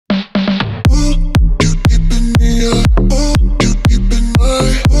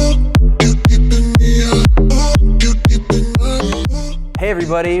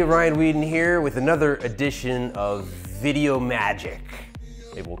everybody, Ryan Weeden here with another edition of Video Magic.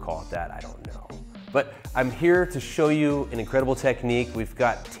 Maybe we'll call it that, I don't know. But I'm here to show you an incredible technique. We've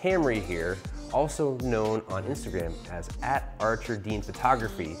got Tamri here, also known on Instagram as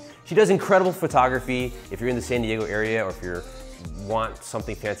 @ArcherDeanPhotography. She does incredible photography. If you're in the San Diego area or if you want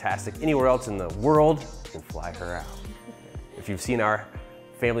something fantastic anywhere else in the world, you can fly her out. If you've seen our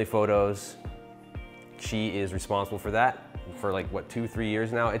family photos, she is responsible for that for like, what, 2-3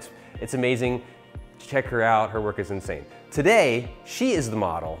 years now? It's amazing. Check her out, her work is insane. Today, she is the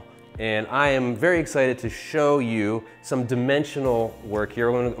model, and I am very excited to show you some dimensional work here.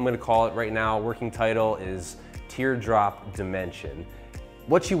 I'm gonna call it right now, working title is Teardrop Dimension.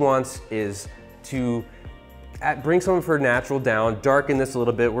 What she wants is to bring some of her natural down, darken this a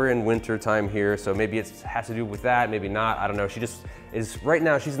little bit. We're in winter time here, so maybe it has to do with that, maybe not, I don't know. She just is, right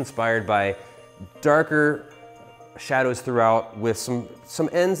now she's inspired by darker shadows throughout with some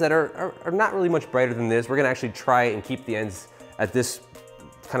ends that are not really much brighter than this. We're gonna actually try and keep the ends at this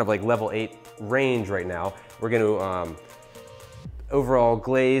kind of like level 8 range right now. We're gonna overall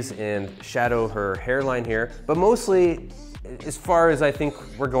glaze and shadow her hairline here, but mostly as far as I think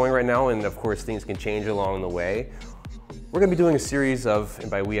we're going right now, and of course things can change along the way, we're gonna be doing a series of,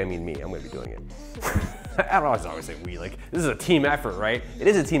 and by we I mean me, I'm gonna be doing it. I don't always say we, like, this is a team effort, right? It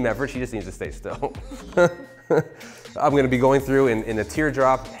is a team effort, she just needs to stay still. I'm gonna be going through in a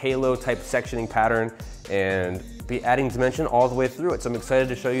teardrop halo type sectioning pattern and be adding dimension all the way through it. So I'm excited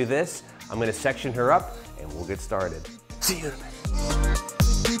to show you this. I'm gonna section her up and we'll get started. See you in a minute.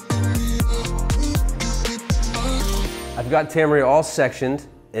 I've got Tamri all sectioned,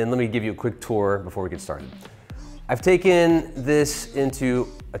 and let me give you a quick tour before we get started. I've taken this into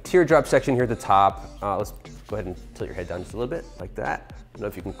a teardrop section here at the top. Let's go ahead and tilt your head down just a little bit, like that. I don't know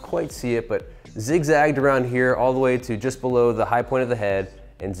if you can quite see it, but zigzagged around here all the way to just below the high point of the head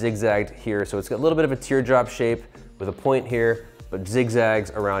and zigzagged here. So it's got a little bit of a teardrop shape with a point here, but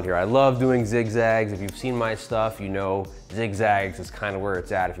zigzags around here. I love doing zigzags. If you've seen my stuff, you know zigzags is kind of where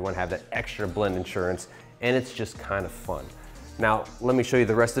it's at if you want to have that extra blend insurance, and it's just kind of fun. Now, let me show you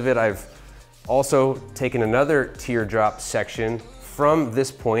the rest of it. I've also taken another teardrop section from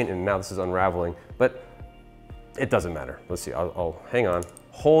this point, and now this is unraveling, but it doesn't matter. Let's see, I'll hang on.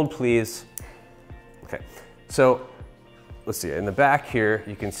 Hold, please. Okay, so let's see, in the back here,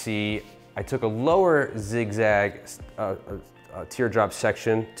 you can see I took a lower zigzag teardrop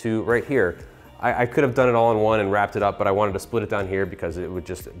section to right here. I could have done it all in one and wrapped it up, but I wanted to split it down here because it would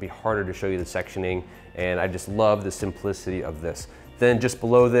just be harder to show you the sectioning, and I just love the simplicity of this. Then just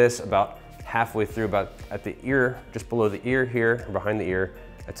below this, about halfway through, about at the ear, just below the ear here, or behind the ear,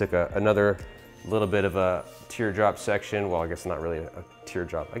 I took another little bit of a teardrop section. Well, I guess not really a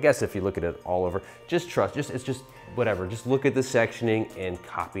teardrop. I guess if you look at it all over, just trust, it's just whatever. Just look at the sectioning and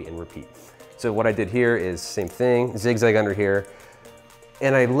copy and repeat. So what I did here is same thing, zigzag under here,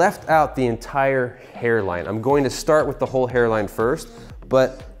 and I left out the entire hairline. I'm going to start with the whole hairline first,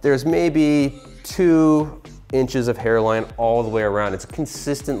 but there's maybe 2 inches of hairline all the way around. It's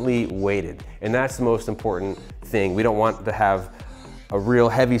consistently weighted, and that's the most important thing. We don't want to have a real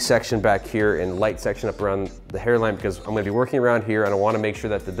heavy section back here and light section up around the hairline because I'm gonna be working around here and I wanna make sure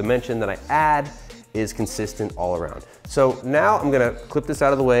that the dimension that I add is consistent all around. So now I'm gonna clip this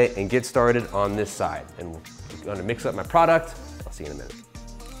out of the way and get started on this side. And I'm gonna mix up my product. I'll see you in a minute.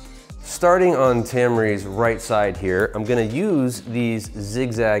 Starting on Tamri's right side here, I'm gonna use these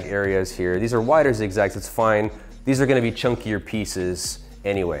zigzag areas here. These are wider zigzags, it's fine. These are gonna be chunkier pieces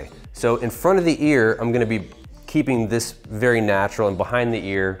anyway. So in front of the ear, I'm gonna be keeping this very natural, and behind the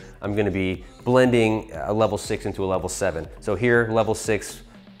ear, I'm gonna be blending a level 6 into a level 7. So here, level 6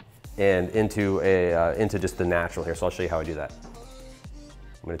 and into just the natural here. So I'll show you how I do that.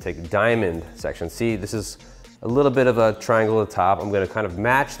 I'm gonna take a diamond section. See, this is a little bit of a triangle at the top. I'm gonna kind of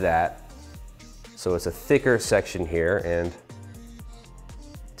match that. So it's a thicker section here, and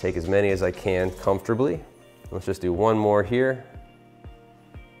take as many as I can comfortably. Let's just do one more here.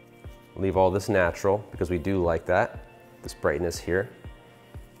 Leave all this natural because we do like that, this brightness here.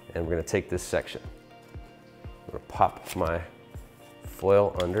 And we're gonna take this section. I'm gonna pop my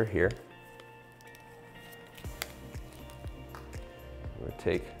foil under here. I'm gonna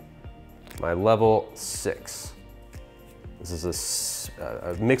take my level 6. This is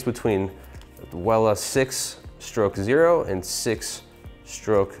a mix between Wella 6/0 and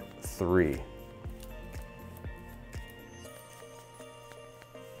 6/3.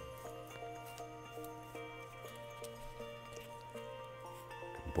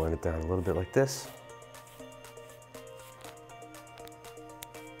 Blend it down a little bit like this.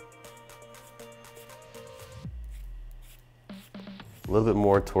 a little bit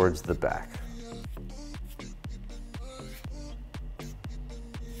more towards the back.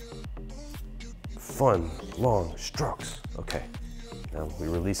 Fun, long strokes. Okay, now we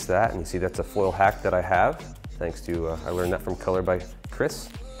release that, and you see that's a foil hack that I have, thanks to, I learned that from Color by Chris.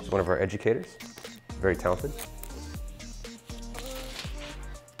 He's one of our educators, very talented.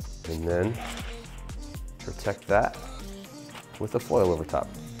 And then protect that with a foil over top.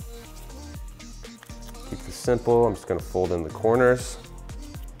 Keep this simple. I'm just going to fold in the corners.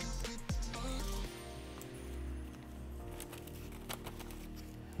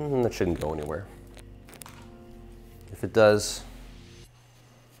 That shouldn't go anywhere. If it does,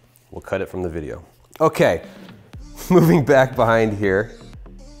 we'll cut it from the video. Okay, moving back behind here.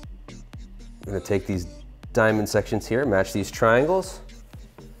 I'm going to take these diamond sections here, match these triangles.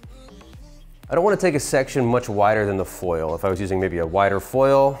 I don't want to take a section much wider than the foil. If I was using maybe a wider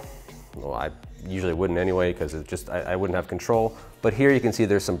foil, well, I usually wouldn't anyway, because it just, I wouldn't have control. But here you can see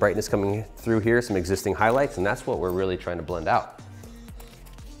there's some brightness coming through here, some existing highlights, and that's what we're really trying to blend out.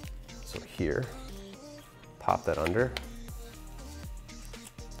 So here, pop that under.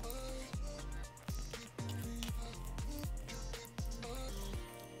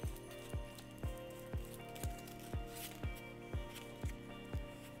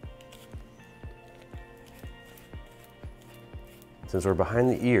 Since we're behind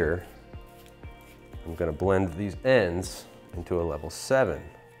the ear, I'm going to blend these ends into a level 7.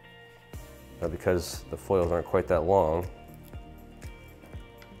 Now, because the foils aren't quite that long,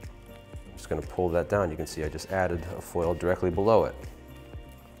 I'm just going to pull that down. You can see I just added a foil directly below it.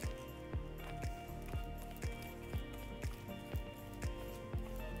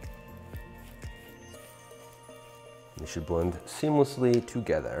 They should blend seamlessly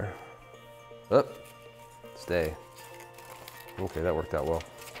together. Oh, stay. Okay, that worked out well.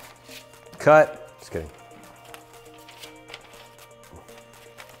 Cut. Just kidding.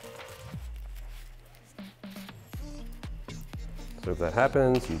 So if that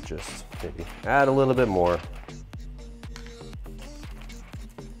happens, you just maybe add a little bit more.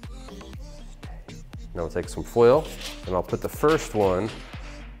 Now I'll take some foil and I'll put the first one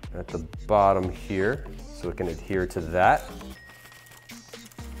at the bottom here so it can adhere to that.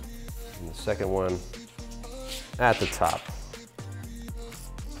 And the second one at the top.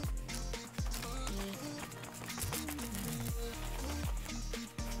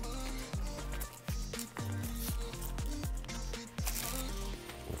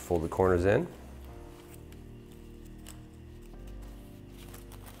 Fold the corners in.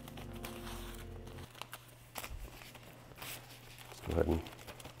 Let's go ahead and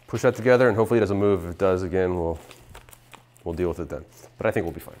push that together, and hopefully it doesn't move. If it does, again, we'll deal with it then. But I think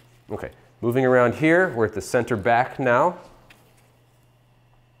we'll be fine. Okay, moving around here, we're at the center back now.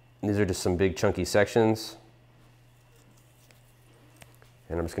 And these are just some big chunky sections.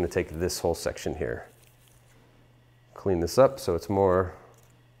 And I'm just going to take this whole section here. Clean this up so it's more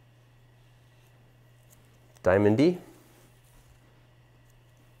diamondy,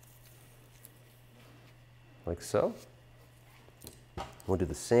 like so. We'll do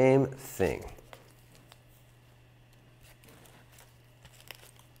the same thing.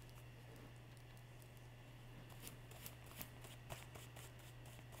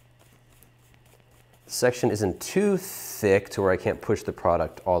 The section isn't too thick to where I can't push the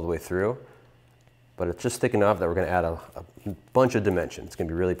product all the way through, but it's just thick enough that we're going to add a bunch of dimension. It's going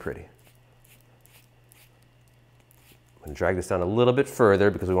to be really pretty. I'm going to drag this down a little bit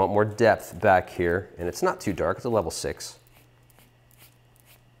further because we want more depth back here, and it's not too dark, it's a level 6.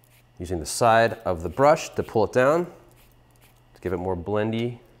 Using the side of the brush to pull it down, to give it more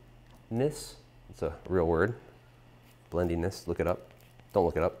blendiness. It's a real word, blendiness, look it up. Don't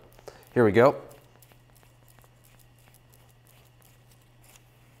look it up. Here we go.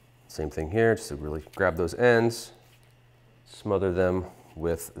 Same thing here, just to really grab those ends, smother them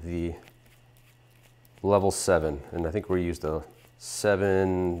with the level 7, and I think we used a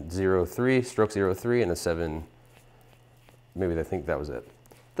 703, stroke 03, and a 7, maybe I think that was it.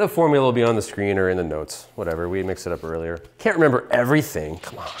 The formula will be on the screen or in the notes, whatever, we mixed it up earlier. Can't remember everything,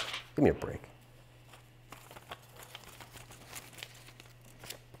 come on, give me a break.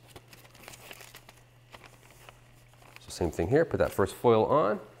 So same thing here, put that first foil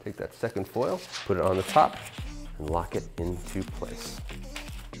on, take that second foil, put it on the top, and lock it into place.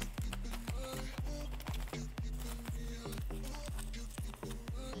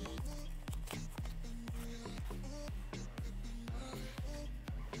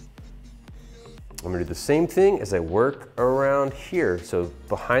 I'm going to do the same thing as I work around here. So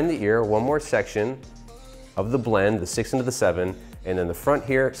behind the ear, one more section of the blend, the 6 into the 7, and then the front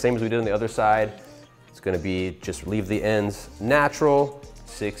here, same as we did on the other side, It's gonna be just leave the ends natural,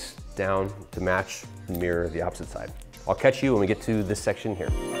 6 down to match and mirror the opposite side. I'll catch you when we get to this section here.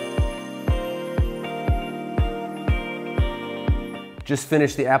 Just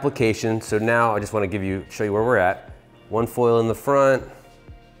finished the application, so now I just want to show you where we're at. 1 foil in the front,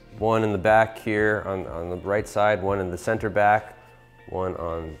 1 in the back here on the right side, 1 in the center back, 1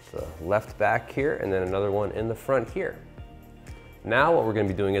 on the left back here, and then another 1 in the front here. Now what we're going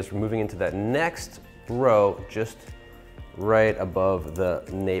to be doing is we're moving into that next row just right above the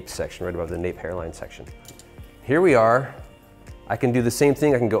nape section, right above the nape hairline section. Here we are. I can do the same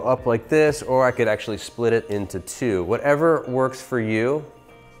thing. I can go up like this, or I could actually split it into 2. Whatever works for you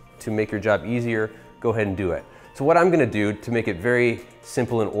to make your job easier, go ahead and do it. So what I'm gonna do to make it very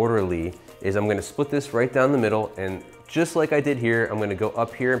simple and orderly is I'm gonna split this right down the middle, and just like I did here, I'm gonna go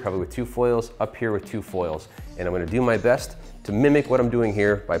up here and probably with 2 foils, up here with 2 foils. And I'm gonna do my best to mimic what I'm doing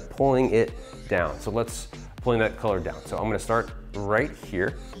here by pulling it down. So let's pulling that color down. So I'm gonna start right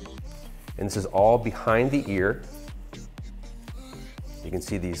here, and this is all behind the ear. You can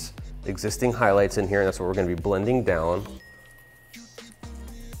see these existing highlights in here, and that's what we're gonna be blending down.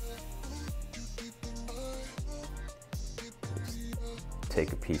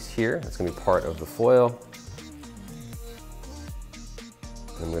 Take a piece here, that's gonna be part of the foil.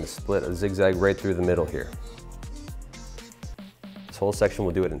 And I'm gonna split a zigzag right through the middle here. This whole section,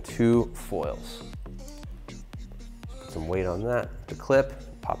 we'll do it in 2 foils. Put some weight on that, the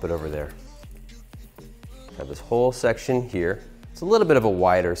clip, pop it over there. Have this whole section here. It's a little bit of a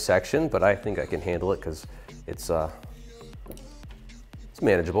wider section, but I think I can handle it because it's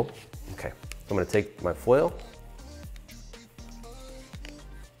manageable. Okay, I'm gonna take my foil,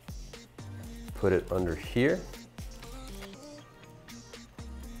 put it under here.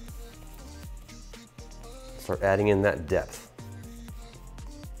 Start adding in that depth.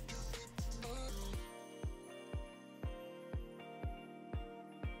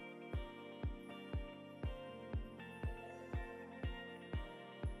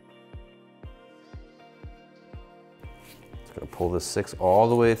 Gonna pull this 6 all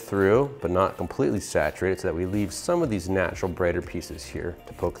the way through, but not completely saturated, so that we leave some of these natural brighter pieces here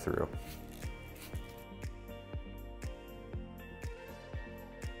to poke through.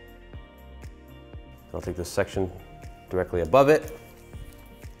 I'll take this section directly above it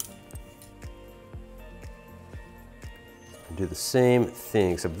and do the same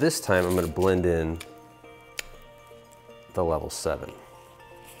thing, except this time I'm gonna blend in the level 7.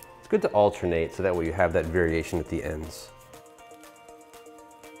 It's good to alternate so that way you have that variation at the ends.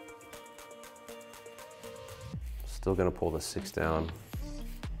 Still gonna pull the 6 down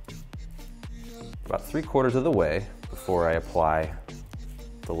about 3/4 of the way before I apply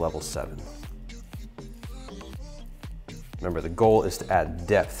the level 7. Remember, the goal is to add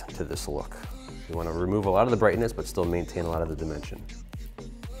depth to this look. You wanna remove a lot of the brightness, but still maintain a lot of the dimension.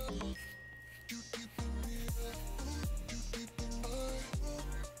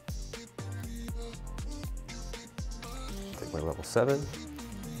 Take my level 7.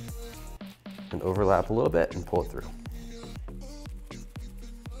 And overlap a little bit and pull it through.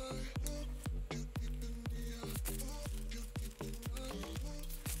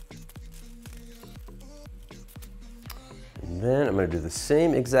 And then I'm going to do the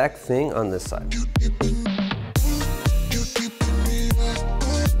same exact thing on this side.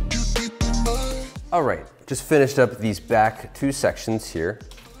 All right, just finished up these back 2 sections here.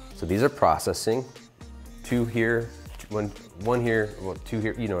 So these are processing. 2 here, one here, well, 2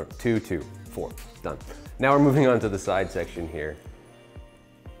 here, 2, 2. 4, done. Now we're moving on to the side section here.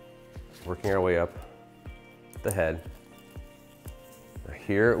 Working our way up the head. Now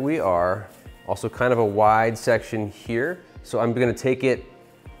here we are, also kind of a wide section here. So I'm gonna take it,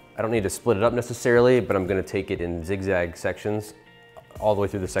 I don't need to split it up necessarily, but I'm gonna take it in zigzag sections all the way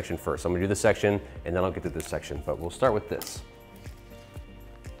through the section first. So I'm gonna do this section and then I'll get to this section, but we'll start with this.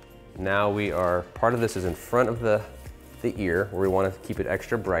 Now part of this is in front of the ear where we wanna keep it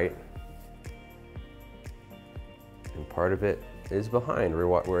extra bright. And part of it is behind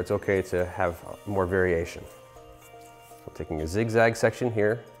where it's okay to have more variation. So taking a zigzag section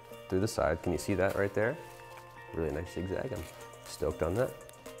here through the side. Can you see that right there? Really nice zigzag. I'm stoked on that.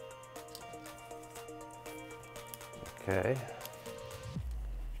 Okay.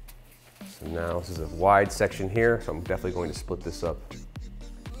 So now this is a wide section here, so I'm definitely going to split this up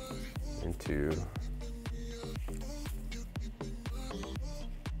into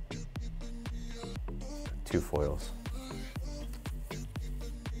 2 foils.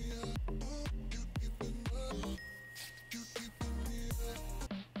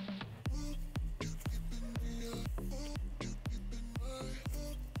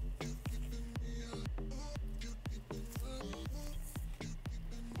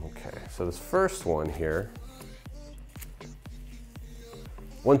 So this first one here,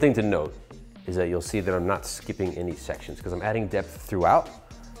 one thing to note is that you'll see that I'm not skipping any sections because I'm adding depth throughout.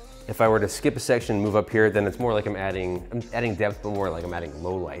 If I were to skip a section, move up here, then it's more like I'm adding depth, but more like I'm adding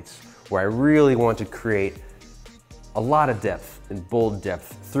lowlights, where I really want to create a lot of depth and bold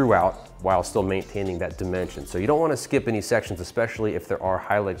depth throughout while still maintaining that dimension. So you don't want to skip any sections, especially if there are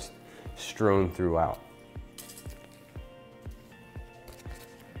highlights strewn throughout.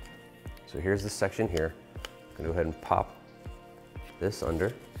 So here's this section here. I'm gonna go ahead and pop this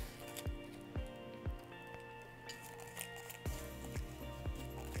under.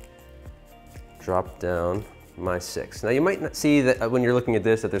 Drop down my 6. Now you might not see that when you're looking at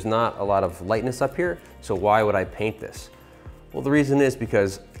this that there's not a lot of lightness up here, so why would I paint this? Well, the reason is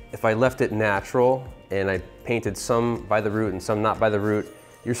because if I left it natural and I painted some by the root and some not by the root,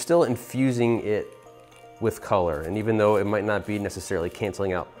 you're still infusing it with color. And even though it might not be necessarily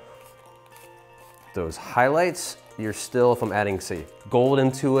canceling out those highlights, you're still, if I'm adding, say, gold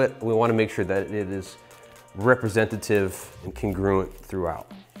into it, we want to make sure that it is representative and congruent throughout.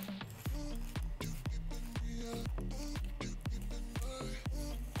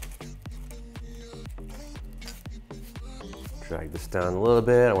 Drag this down a little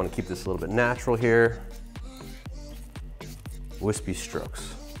bit. I want to keep this a little bit natural here. Wispy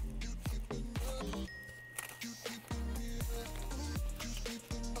strokes.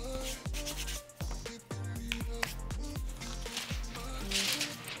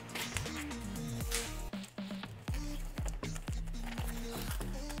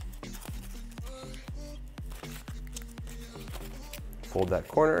 Fold that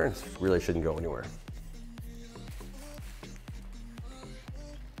corner, it really shouldn't go anywhere.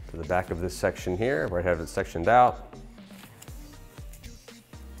 To the back of this section here, where I have it sectioned out.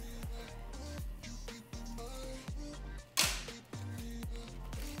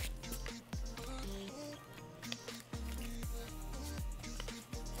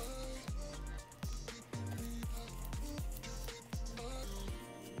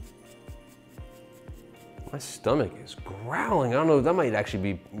 My stomach is growling. I don't know, that might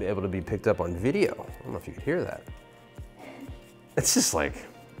actually be able to be picked up on video. I don't know if you could hear that. It's just like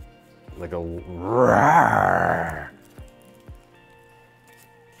a roar.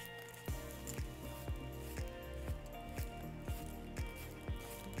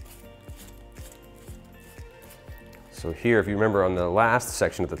 So here, if you remember on the last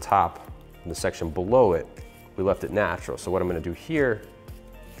section at the top, and the section below it, we left it natural. So what I'm gonna do here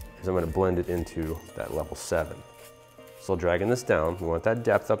is I'm gonna blend it into that level 7. Still dragging this down. We want that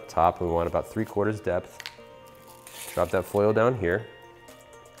depth up top. We want about 3/4 depth. Drop that foil down here.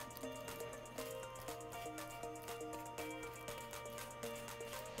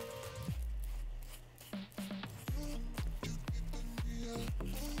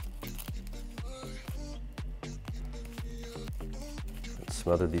 And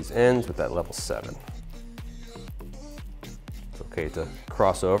smother these ends with that level 7. It's okay to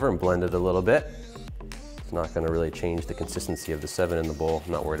cross over and blend it a little bit. It's not going to really change the consistency of the 7 in the bowl.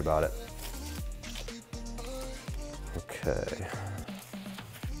 I'm not worried about it. Okay.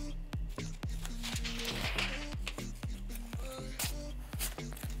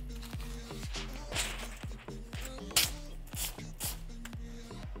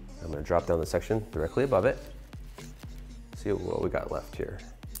 I'm going to drop down the section directly above it. See what we got left here.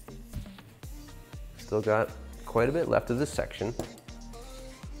 Still got quite a bit left of this section.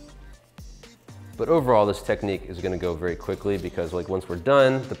 But overall, this technique is going to go very quickly because once we're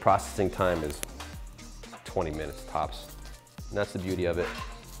done, the processing time is 20 minutes tops. And that's the beauty of it.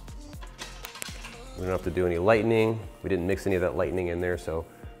 We don't have to do any lightening. We didn't mix any of that lightening in there, so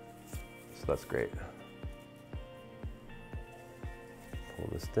that's great. Pull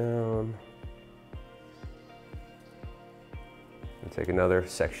this down. And take another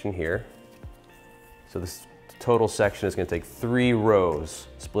section here. So this total section is going to take 3 rows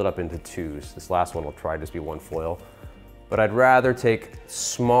split up into 2s. This last one will try to just be 1 foil. But I'd rather take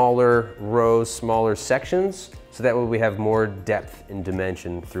smaller rows, smaller sections, so that way we have more depth and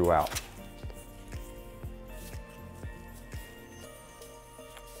dimension throughout.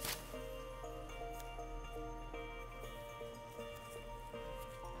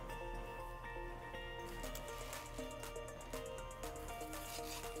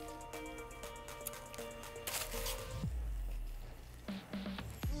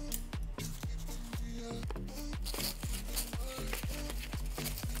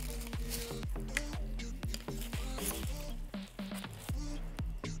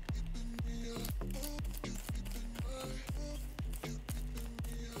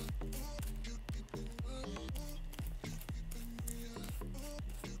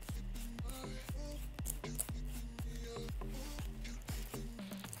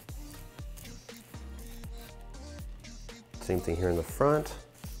 Same thing here in the front.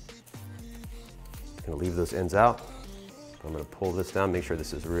 I'm gonna leave those ends out. I'm gonna pull this down, make sure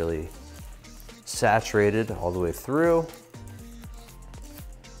this is really saturated all the way through.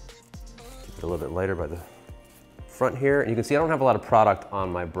 Keep it a little bit lighter by the front here. And you can see I don't have a lot of product on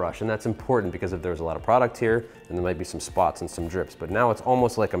my brush, and that's important because if there's a lot of product here, then there might be some spots and some drips. But now it's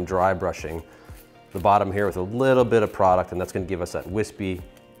almost like I'm dry brushing the bottom here with a little bit of product, and that's gonna give us that wispy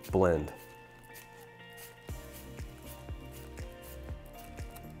blend.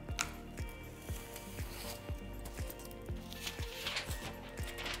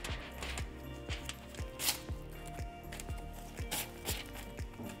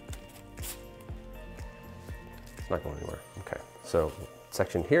 Not going anywhere. Okay, so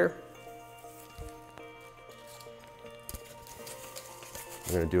section here.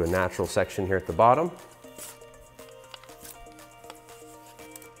 We're going to do a natural section here at the bottom.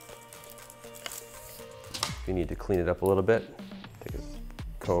 If you need to clean it up a little bit, take a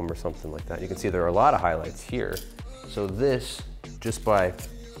comb or something like that. You can see there are a lot of highlights here. So this, just by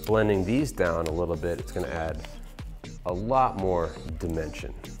blending these down a little bit, it's going to add a lot more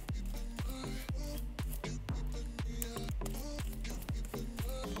dimension.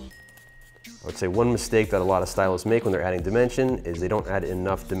 I would say one mistake that a lot of stylists make when they're adding dimension is they don't add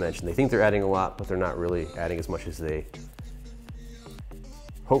enough dimension. They think they're adding a lot, but they're not really adding as much as they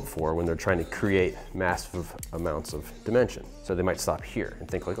hope for when they're trying to create massive amounts of dimension. So they might stop here and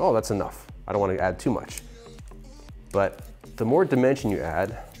think like, oh, that's enough. I don't want to add too much. But the more dimension you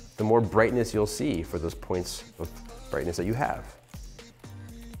add, the more brightness you'll see for those points of brightness that you have.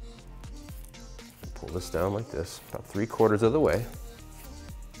 Pull this down like this, about 3/4 of the way.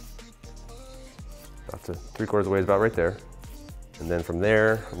 About to 3/4 of the way is about right there. And then from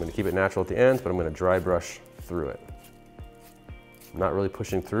there, I'm gonna keep it natural at the ends, but I'm gonna dry brush through it. I'm not really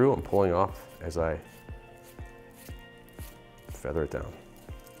pushing through, I'm pulling off as I feather it down.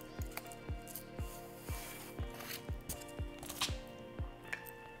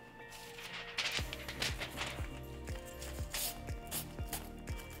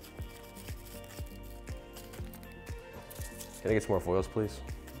 Can I get some more foils, please?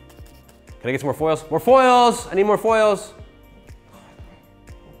 Can I get some more foils? More foils! I need more foils!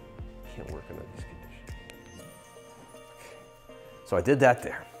 Can't work under these conditions. So I did that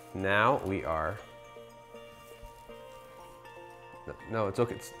there. Now we are... No, it's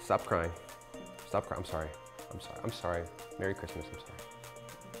okay. Stop crying. Stop crying. I'm sorry. I'm sorry. I'm sorry. Merry Christmas. I'm sorry.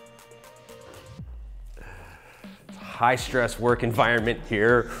 It's a high stress work environment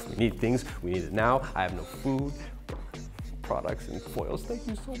here. We need things. We need it now. I have no food. Products and foils. Thank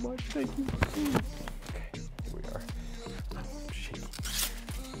you so much. Thank you. Okay, here we are. I'm shaking.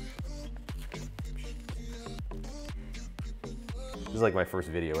 This is like my first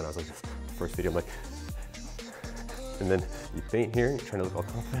video when I was like this. First video, I'm like, and then you paint here, you're trying to look all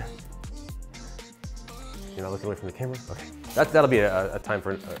confident. You're not looking away from the camera? Okay. That'll be a time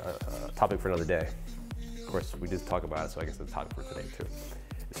for a topic for another day. Of course, we did talk about it, so I guess it's a topic for today too.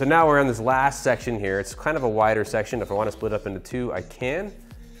 So now we're on this last section here. It's kind of a wider section. If I want to split it up into two, I can.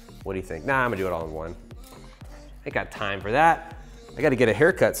 What do you think? Nah, I'm gonna do it all in one. I ain't got time for that. I gotta get a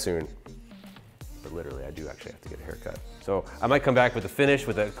haircut soon. But literally, I do actually have to get a haircut. So I might come back with a finish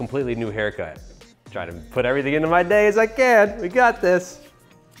with a completely new haircut. Try to put everything into my day as I can. We got this.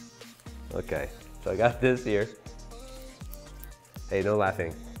 Okay, so I got this here. Hey, no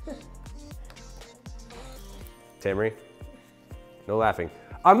laughing. Tammy, no laughing.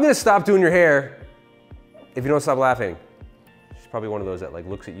 I'm gonna stop doing your hair if you don't stop laughing. She's probably one of those that like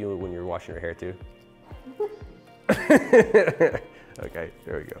looks at you when you're washing your hair too. Okay,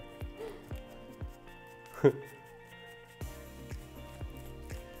 there we go.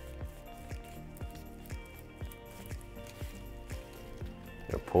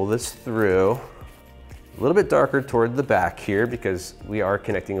 Gonna pull this through. A little bit darker toward the back here because we are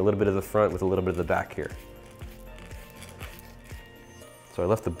connecting a little bit of the front with a little bit of the back here. So I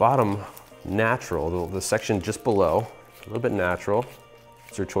left the bottom natural, the section just below, a little bit natural.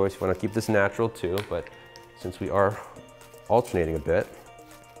 It's your choice. You want to keep this natural too, but since we are alternating a bit,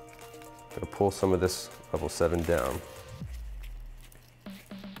 I'm going to pull some of this level 7 down.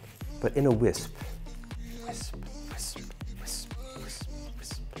 But in a wisp. Wisp, wisp, wisp, wisp, wisp,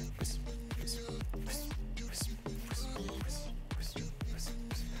 wisp, wisp, wisp, wisp, wisp, wisp, wisp,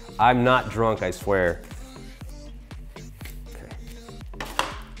 wisp. I'm not drunk, I swear.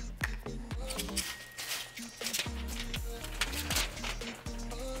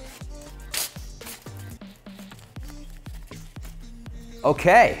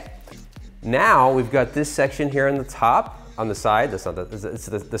 Okay, now we've got this section here on the top, on the side. That's not the, it's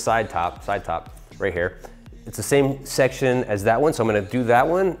the side top right here. it's the same section as that one, so I'm gonna do that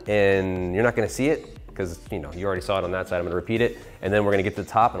one, and you're not gonna see it, because you know, you already saw it on that side. I'm gonna repeat it, and then we're gonna get to the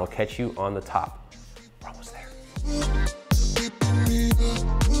top, and I'll catch you on the top. We're almost there.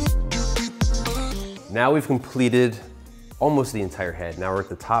 Now we've completed almost the entire head. Now we're at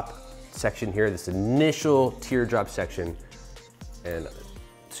the top section here, this initial teardrop section, and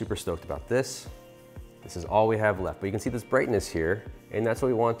super stoked about this. This is all we have left, but you can see this brightness here, and that's what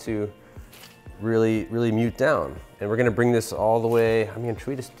we want to really mute down. And we're gonna bring this all the way, I mean, should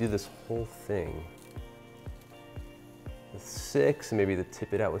we just do this whole thing with 6, and maybe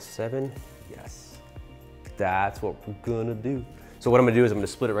tip it out with 7? Yes, that's what we're gonna do. So what I'm gonna do is I'm gonna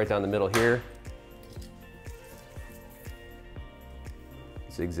split it right down the middle here.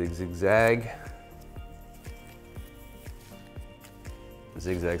 Zig, zig, zigzag. The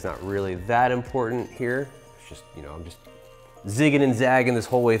zigzag's not really that important here. It's just, you know, I'm just zigging and zagging this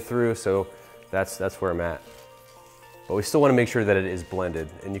whole way through, so that's where I'm at. But we still want to make sure that it is blended.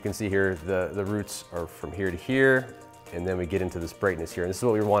 And you can see here, the roots are from here to here, and then we get into this brightness here. And this is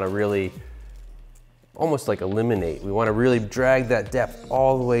what we want to really almost like eliminate. We want to really drag that depth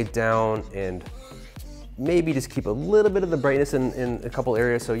all the way down and maybe just keep a little bit of the brightness in a couple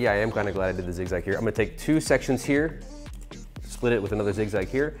areas. So yeah, I am kind of glad I did the zigzag here. I'm gonna take 2 sections here, split it with another zigzag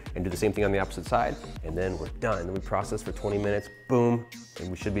here, and do the same thing on the opposite side, and then we're done. Then we process for 20 minutes, boom,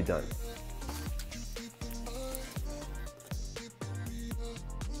 and we should be done.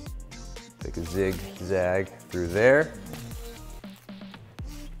 Take a zigzag through there.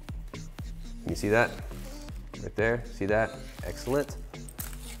 Can you see that? Right there, see that? Excellent.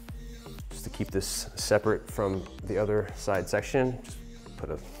 Just to keep this separate from the other side section, just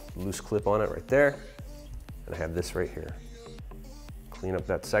put a loose clip on it right there. And I have this right here. Clean up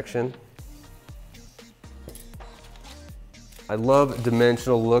that section. I love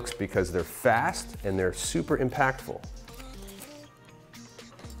dimensional looks because they're fast and they're super impactful.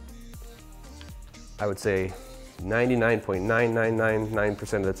 I would say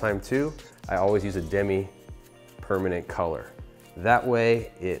 99.9999% of the time too, I always use a demi-permanent color. That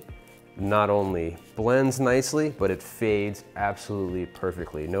way it not only blends nicely, but it fades absolutely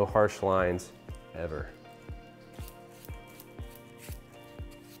perfectly. No harsh lines ever.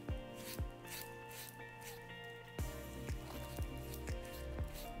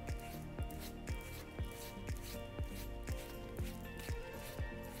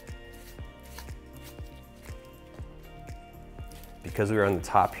 Because we are on the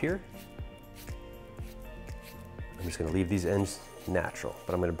top here, I'm just gonna leave these ends natural,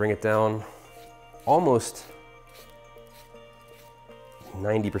 but I'm gonna bring it down almost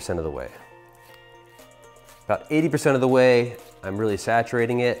 90% of the way. About 80% of the way, I'm really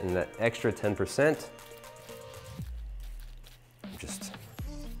saturating it, and that extra 10%, I'm just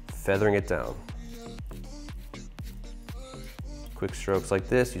feathering it down. Quick strokes like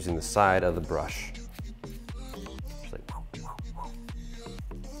this, using the side of the brush.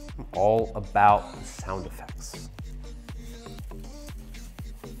 All about sound effects.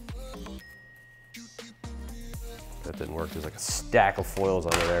 That didn't work. There's like a stack of foils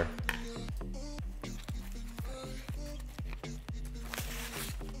under there.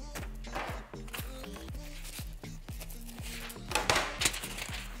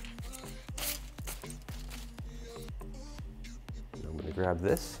 I'm going to grab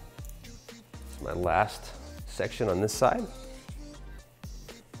this. It's my last section on this side.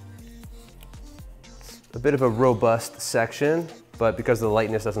 A bit of a robust section, but because the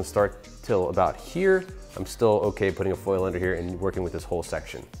lightness doesn't start till about here, I'm still okay putting a foil under here and working with this whole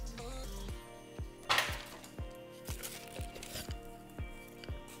section.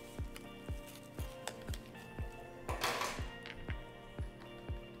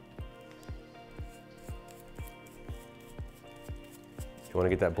 If you want to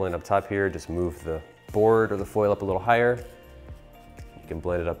get that blend up top here, just move the board or the foil up a little higher. You can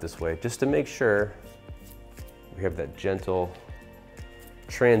blend it up this way just to make sure we have that gentle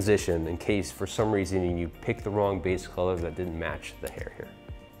transition in case for some reason you pick the wrong base color that didn't match the hair here.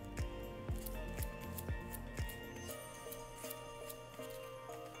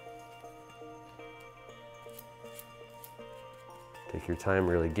 Take your time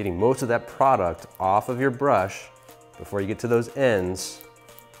really getting most of that product off of your brush before you get to those ends.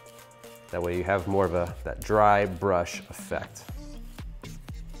 That way you have more of that dry brush effect.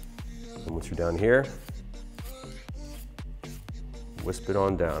 And once you're down here, wisp it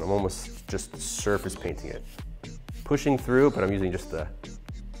on down. I'm almost just surface painting it. Pushing through, but I'm using just the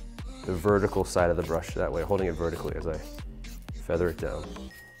vertical side of the brush that way, holding it vertically as I feather it down.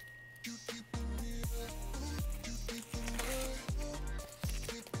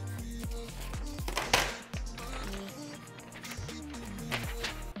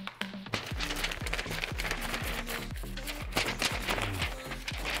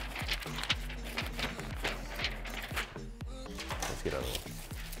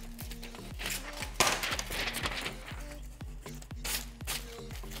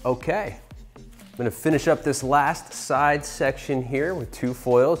 Okay, I'm gonna finish up this last side section here with 2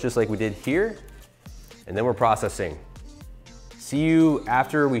 foils, just like we did here, and then we're processing. See you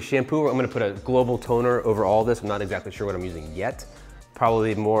after we shampoo. I'm gonna put a global toner over all this. I'm not exactly sure what I'm using yet.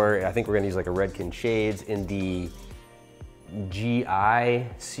 Probably more, I think we're gonna use like a Redken Shades in the GI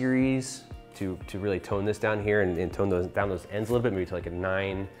series to really tone this down here and tone down those ends a little bit, maybe to like a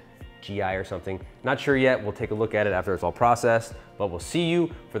 9 GI or something. Not sure yet, we'll take a look at it after it's all processed, but we'll see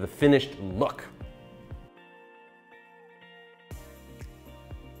you for the finished look.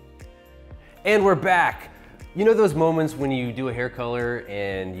 And we're back. You know those moments when you do a hair color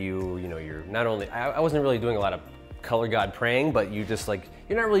and you're not only, I wasn't really doing a lot of color god praying, but you just like,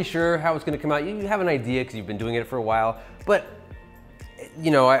 you're not really sure how it's gonna come out. You have an idea because you've been doing it for a while, but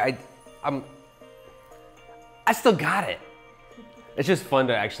you know, I still got it. It's just fun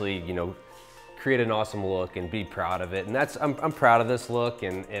to actually, you know, create an awesome look and be proud of it. And I'm proud of this look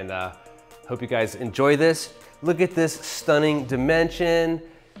and hope you guys enjoy this. Look at this stunning dimension,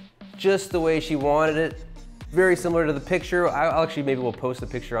 just the way she wanted it. Very similar to the picture. I'll actually, maybe we'll post the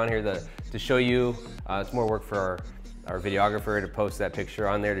picture on here to show you. It's more work for our videographer to post that picture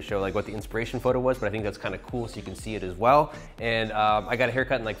on there to show like what the inspiration photo was, but I think that's kind of cool so you can see it as well. And I got a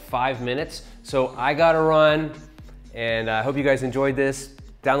haircut in like 5 minutes, so I gotta run. And I hope you guys enjoyed this.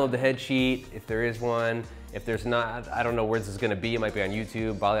 Download the head sheet if there is one. If there's not, I don't know where this is gonna be. It might be on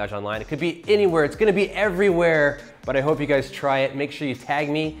YouTube, Balayage Online. It could be anywhere. It's gonna be everywhere, but I hope you guys try it. Make sure you tag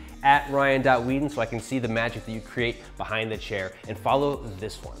me at Ryan.Weeden so I can see the magic that you create behind the chair, and follow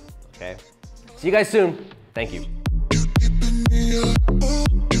this one, okay? See you guys soon. Thank you.